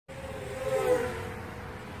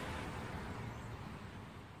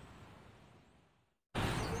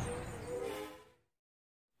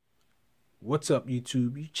What's up,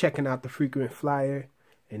 YouTube? You checking out the Frequent Flyer,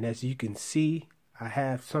 and as you can see, I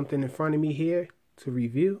have something in front of me here to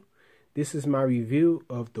review. This is my review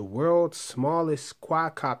of the world's smallest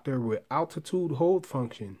quadcopter with altitude hold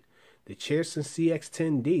function, the Cheerson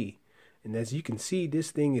CX-10D. And as you can see,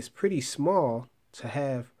 this thing is pretty small to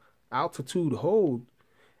have altitude hold,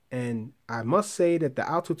 and I must say that the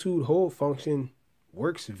altitude hold function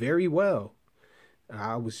works very well.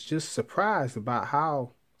 I was just surprised about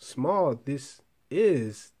how small this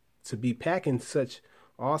is to be packing such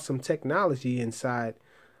awesome technology inside.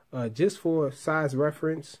 Just for size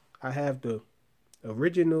reference, I have the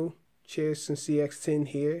original Cheerson CX-10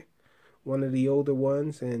 here, one of the older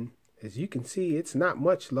ones, and as you can see, it's not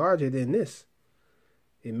much larger than this.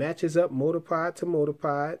 It matches up motor pod to motor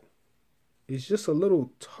pod. It's just a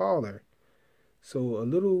little taller, so a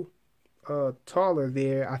little taller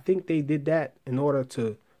there. I think they did that in order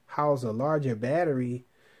to house a larger battery.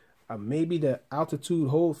 Maybe the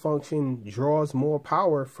altitude hold function draws more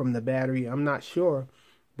power from the battery. I'm not sure,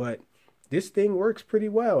 but this thing works pretty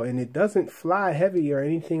well, and it doesn't fly heavy or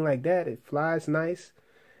anything like that. It flies nice,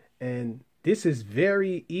 and this is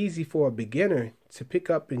very easy for a beginner to pick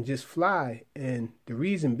up and just fly. And the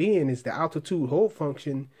reason being is the altitude hold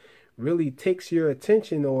function really takes your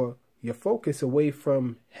attention or your focus away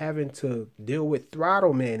from having to deal with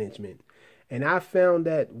throttle management. And I found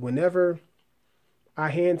that whenever I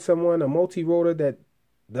hand someone a multi-rotor that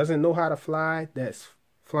doesn't know how to fly, that's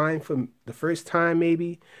flying for the first time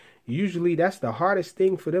maybe, usually that's the hardest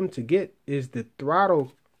thing for them to get, is the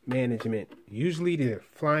throttle management. Usually they're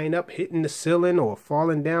flying up, hitting the ceiling, or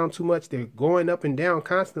falling down too much. They're going up and down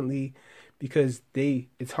constantly because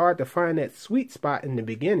it's hard to find that sweet spot in the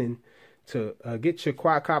beginning to get your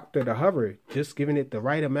quadcopter to hover, just giving it the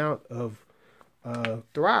right amount of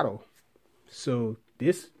throttle. So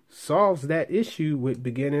this solves that issue with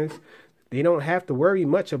beginners. They don't have to worry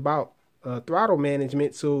much about throttle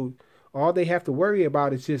management, so all they have to worry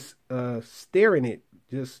about is just steering it,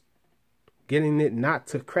 just getting it not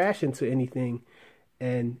to crash into anything,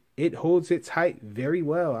 and it holds its height very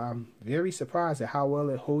well. I'm very surprised at how well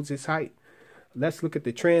it holds its height. Let's look at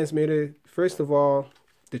the transmitter. First of all,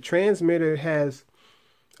 the transmitter has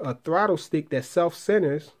a throttle stick that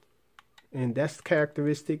self-centers, and that's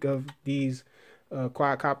characteristic of these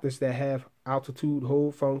quadcopters that have altitude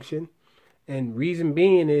hold function. And reason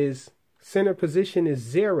being is center position is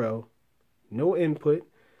 0, no input,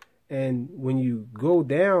 and when you go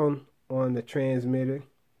down on the transmitter,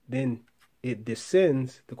 then it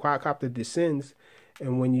descends, the quadcopter descends,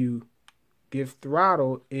 and when you give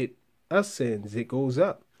throttle, it ascends, it goes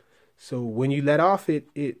up. So when you let off, it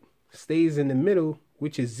stays in the middle,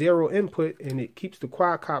 which is 0 input, and it keeps the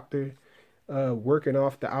quadcopter working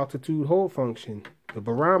off the altitude hold function, the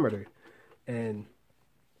barometer. And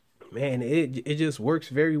man, it just works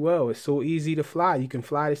very well. It's so easy to fly. You can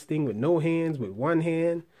fly this thing with no hands, with one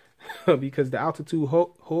hand, because the altitude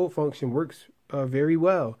hold function works very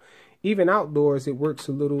well. Even outdoors, it works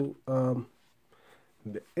a little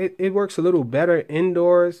it works a little better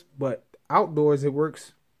indoors, but outdoors it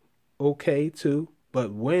works okay too.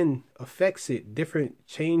 But wind affects it. Different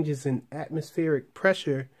changes in atmospheric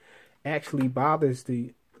pressure actually bothers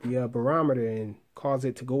the barometer and cause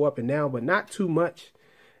it to go up and down, but not too much.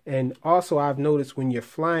 And also, I've noticed when you're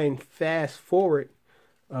flying fast forward,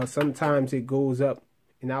 sometimes it goes up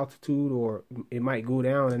in altitude, or it might go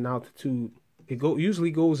down in altitude. It usually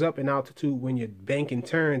goes up in altitude when you're banking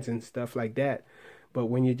turns and stuff like that. But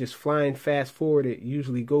when you're just flying fast forward, it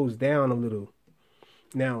usually goes down a little.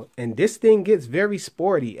 Now, and this thing gets very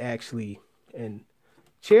sporty actually. And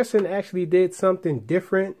Cheerson actually did something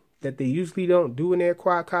different that they usually don't do in their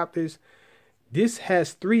quadcopters. This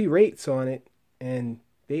has 3 rates on it, and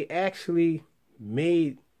they actually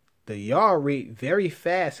made the yaw rate very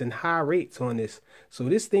fast and high rates on this. So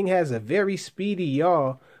this thing has a very speedy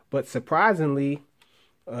yaw, but surprisingly,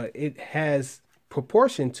 it has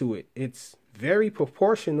proportion to it. It's very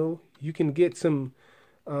proportional. You can get some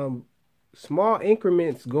small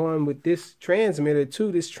increments going with this transmitter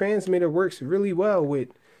too. This transmitter works really well with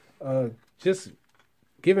just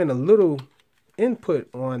giving a little input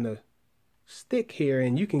on the stick here,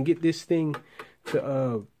 and you can get this thing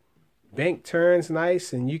to bank turns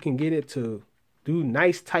nice, and you can get it to do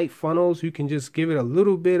nice tight funnels. You can just give it a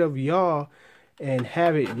little bit of yaw and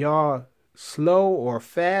have it yaw slow or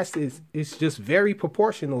fast. It's just very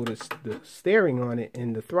proportional to the steering on it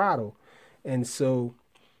and the throttle, and so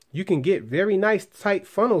you can get very nice tight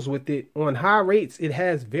funnels with it. On high rates, it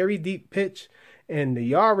has very deep pitch, and the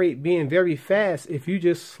yaw rate being very fast, if you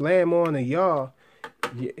just slam on a yaw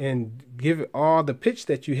and give it all the pitch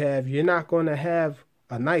that you have, you're not going to have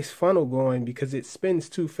a nice funnel going because it spins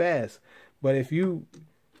too fast. But if you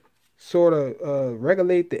sort of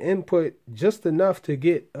regulate the input just enough to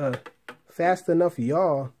get a fast enough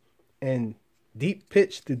yaw and deep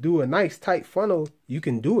pitch to do a nice tight funnel, you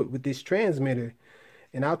can do it with this transmitter.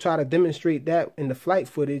 And I'll try to demonstrate that in the flight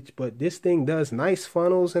footage. But this thing does nice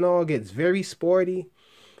funnels and all, gets very sporty.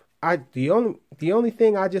 The only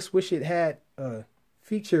thing I just wish it had a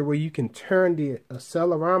feature where you can turn the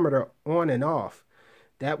accelerometer on and off.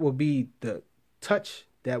 That will be the touch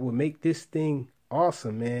that will make this thing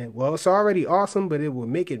awesome, man. Well, it's already awesome, but it will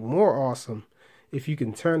make it more awesome if you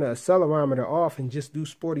can turn the accelerometer off and just do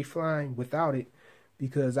sporty flying without it.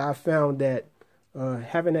 Because I found that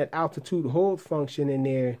having that altitude hold function in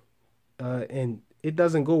there, and it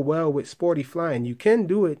doesn't go well with sporty flying. You can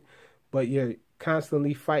do it, but you're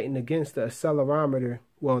constantly fighting against the accelerometer.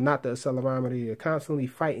 Well, not the accelerometer. You're constantly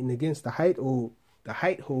fighting against the height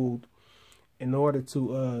hold in order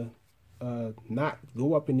to not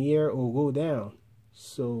go up in the air or go down.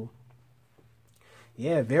 So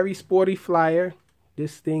yeah, very sporty flyer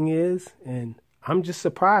this thing is, and I'm just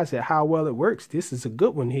surprised at how well it works. This is a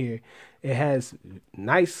good one here. It has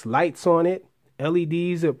nice lights on it.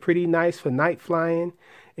 LEDs are pretty nice for night flying.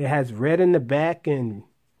 It has red in the back and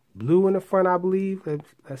blue in the front, I believe.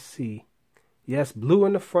 Let's see. Yes, blue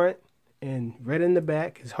in the front and red in the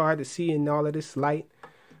back. It's hard to see in all of this light,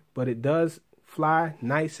 but it does fly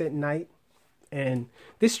nice at night. And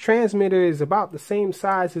this transmitter is about the same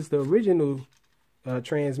size as the original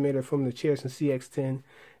transmitter from the Cheerson CX-10.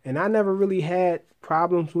 And I never really had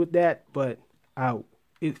problems with that, but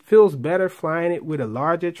it feels better flying it with a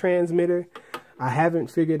larger transmitter. I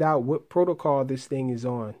haven't figured out what protocol this thing is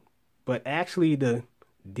on, but actually the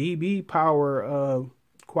dB power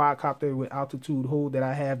quadcopter with altitude hold that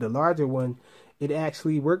I have, the larger one, it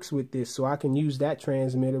actually works with this, so I can use that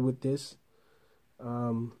transmitter with this.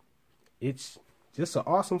 It's just an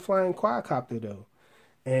awesome flying quadcopter though,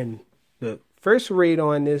 and the first rate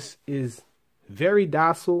on this is very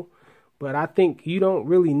docile, but I think you don't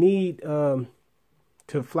really need to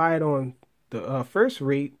fly it on the first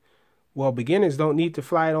rate. Well, beginners don't need to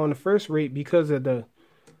fly it on the first rate because of the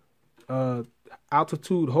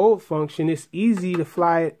altitude hold function. It's easy to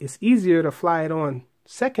fly it. It's easier to fly it on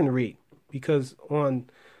second rate, because on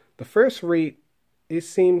the first rate, it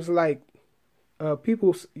seems like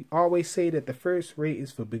people always say that the first rate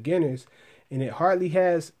is for beginners, and it hardly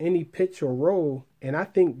has any pitch or roll. And I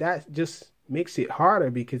think that just makes it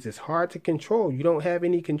harder because it's hard to control. You don't have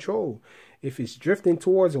any control. If it's drifting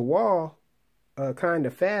towards a wall kind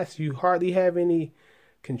of fast, you hardly have any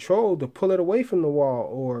control to pull it away from the wall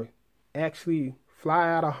or actually fly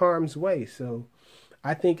out of harm's way. So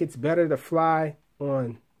I think it's better to fly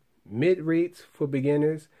on mid rates for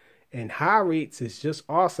beginners, and high rates is just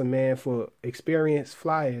awesome, man, for experienced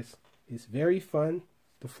flyers. It's very fun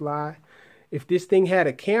to fly. If this thing had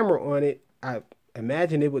a camera on it, I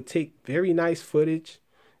imagine it would take very nice footage.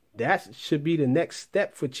 That should be the next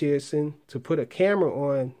step for Cheerson, to put a camera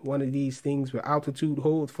on one of these things with altitude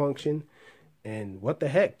hold function. And what the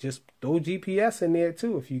heck, just throw GPS in there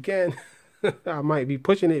too if you can. I might be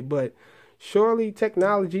pushing it, but surely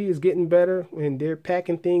technology is getting better and they're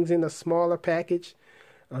packing things in a smaller package.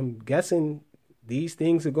 I'm guessing these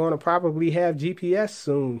things are going to probably have GPS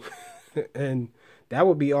soon. And that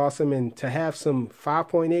would be awesome. And to have some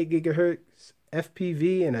 5.8 gigahertz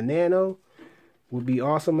FPV and a nano would be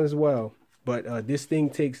awesome as well. But this thing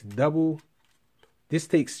takes AAA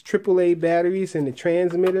batteries in the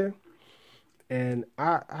transmitter. And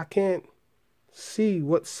I can't see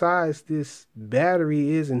what size this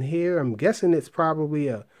battery is in here. I'm guessing it's probably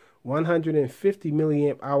a 150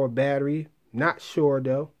 milliamp hour battery. Not sure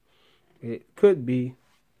though. It could be.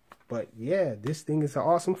 But yeah, this thing is an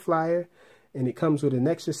awesome flyer. And it comes with an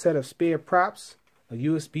extra set of spare props, a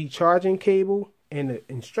USB charging cable, and the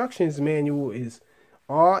instructions manual is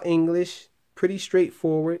all English, pretty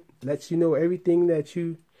straightforward. Lets you know everything that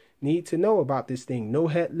you need to know about this thing. No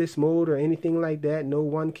headless mode or anything like that. No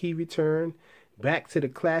one key return. Back to the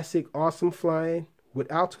classic awesome flying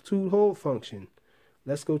with altitude hold function.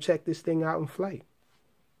 Let's go check this thing out in flight.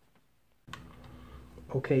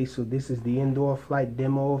 Okay, so this is the indoor flight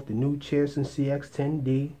demo of the new Cheerson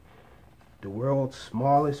CX-10D, the world's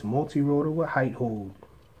smallest multi-rotor with height hold.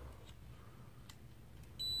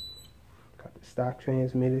 Got the stock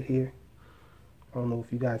transmitter here. I don't know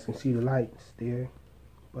if you guys can see the lights there,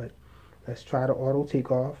 but let's try the auto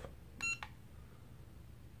takeoff.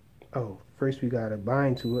 Oh, first we gotta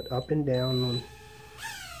bind to it, up and down.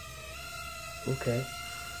 Okay,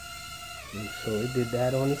 and so it did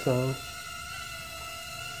that on its own.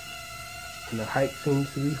 And the height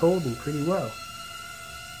seems to be holding pretty well.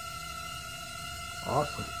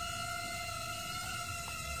 Awesome.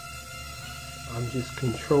 I'm just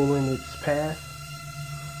controlling its path.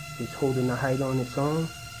 It's holding the height on its own.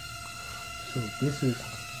 So this is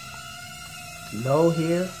low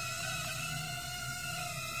here.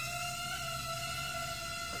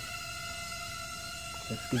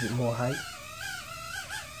 Let's give it more height.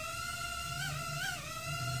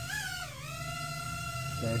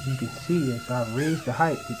 As you can see, as I raise the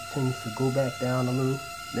height, it tends to go back down a little.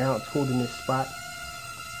 Now it's holding this spot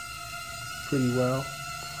pretty well.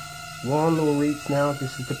 We're on low rates now.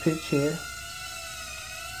 This is the pitch here.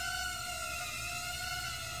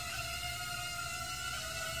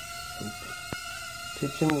 So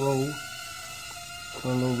pitch and roll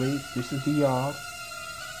on low rates. This is the yaw.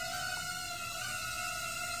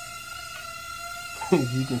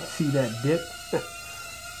 As you can see that dip.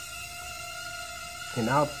 In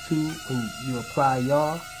altitude, when you apply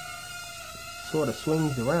yaw, it sort of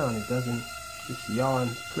swings around. It doesn't just yaw in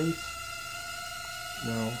place.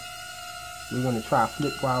 Now, we're going to try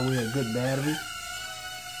flip while we're at good battery.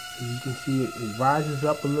 So you can see it rises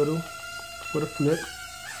up a little for the flip,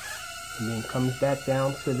 and then comes back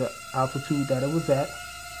down to the altitude that it was at.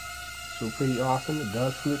 So pretty awesome. It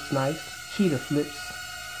does flips nice. Cheetah flips.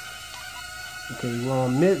 Okay, we're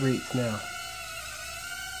on mid rates now.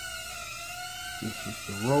 This is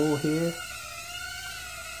the roll here.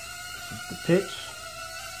 This is the pitch.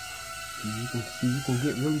 And you can see you can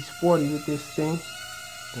get really sporty with this thing.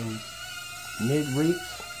 And mid rates.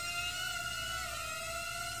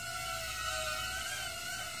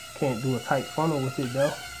 Can't do a tight funnel with it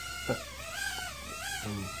though.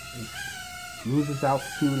 And it loses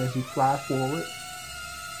altitude as you fly forward.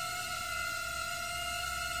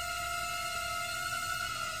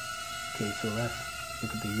 Okay, so let's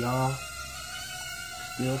look at the yaw.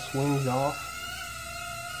 Still swings off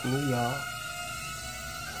in the yaw.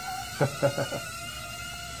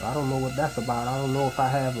 So I don't know what that's about. I don't know if I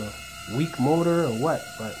have a weak motor or what,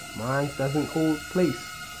 but mine doesn't hold place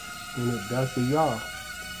when it does the yaw.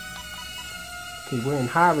 Okay, we're in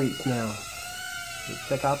high rates now. So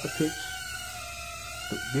check out the pitch.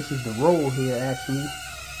 This is the roll here actually.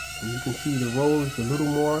 And you can see the roll is a little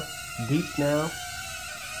more deep now.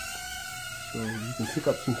 So you can pick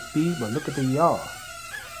up some speed, but look at the yaw.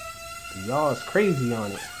 The yaw is crazy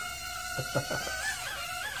on it.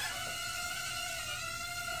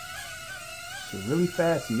 It's a really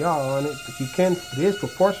fast yaw on it, but you can, it is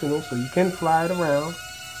proportional, so you can fly it around.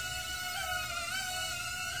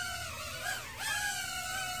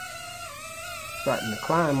 Starting to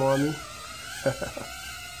climb on me.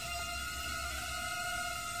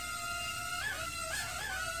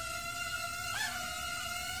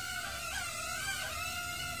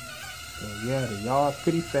 So yeah, the yaw is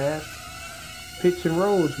pretty fast. Pitch and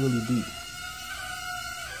roll is really deep.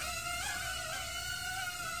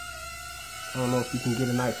 I don't know if you can get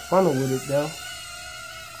a nice funnel with it though.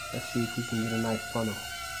 Let's see if we can get a nice funnel.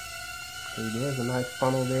 Okay, there's a nice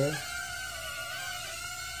funnel there.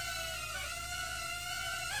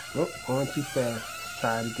 Oh, going too fast. Let's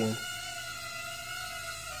try it again.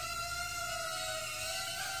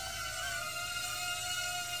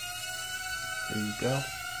 There you go.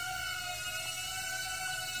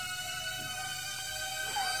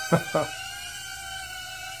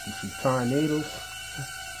 You see tornadoes.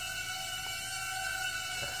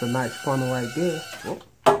 That's a nice funnel right there. Oh.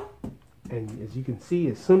 And as you can see,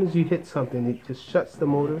 as soon as you hit something, it just shuts the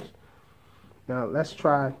motors. Now let's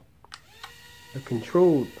try a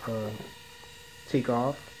controlled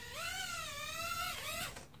takeoff.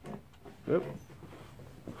 Yep.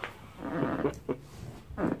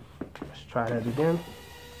 Let's try that again.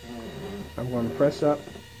 I'm going to press up.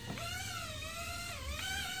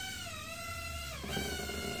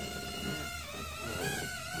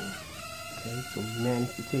 Okay, so we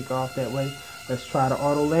managed to take off that way. Let's try the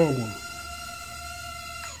auto landing.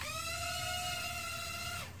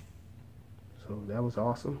 So that was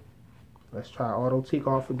awesome. Let's try auto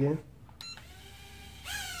takeoff again.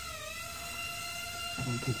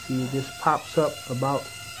 You can see this pops up about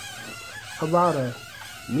a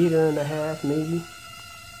meter and a half maybe.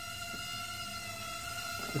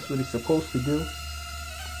 That's what it's supposed to do.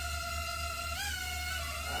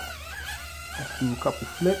 Let's do a couple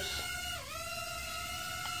flips.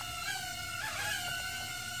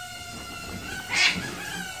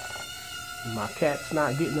 My cat's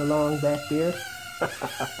not getting along back there.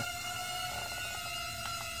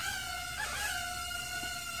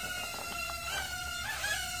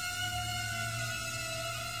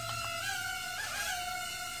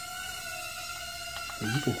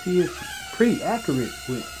 And you can see it's pretty accurate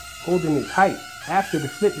with holding its height. After the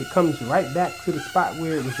flip, it comes right back to the spot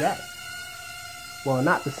where it was at. Well,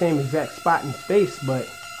 not the same exact spot in space, but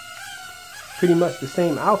pretty much the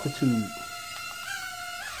same altitude.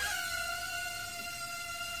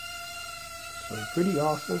 So pretty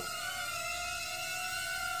awesome.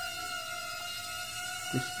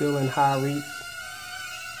 We're still in high rates.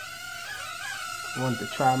 Wanted to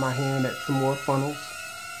try my hand at some more funnels.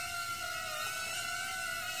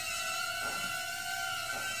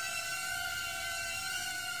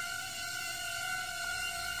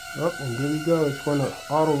 Oh, and there we go. It's going to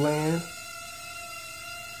auto land.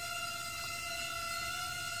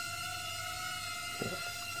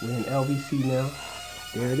 We're in LVC now.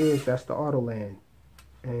 There it is. That's the auto land.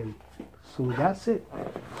 And so that's it.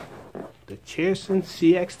 The Cheerson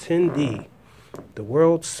CX-10D. The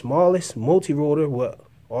world's smallest multi-rotor with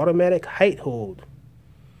automatic height hold.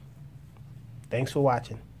 Thanks for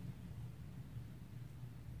watching.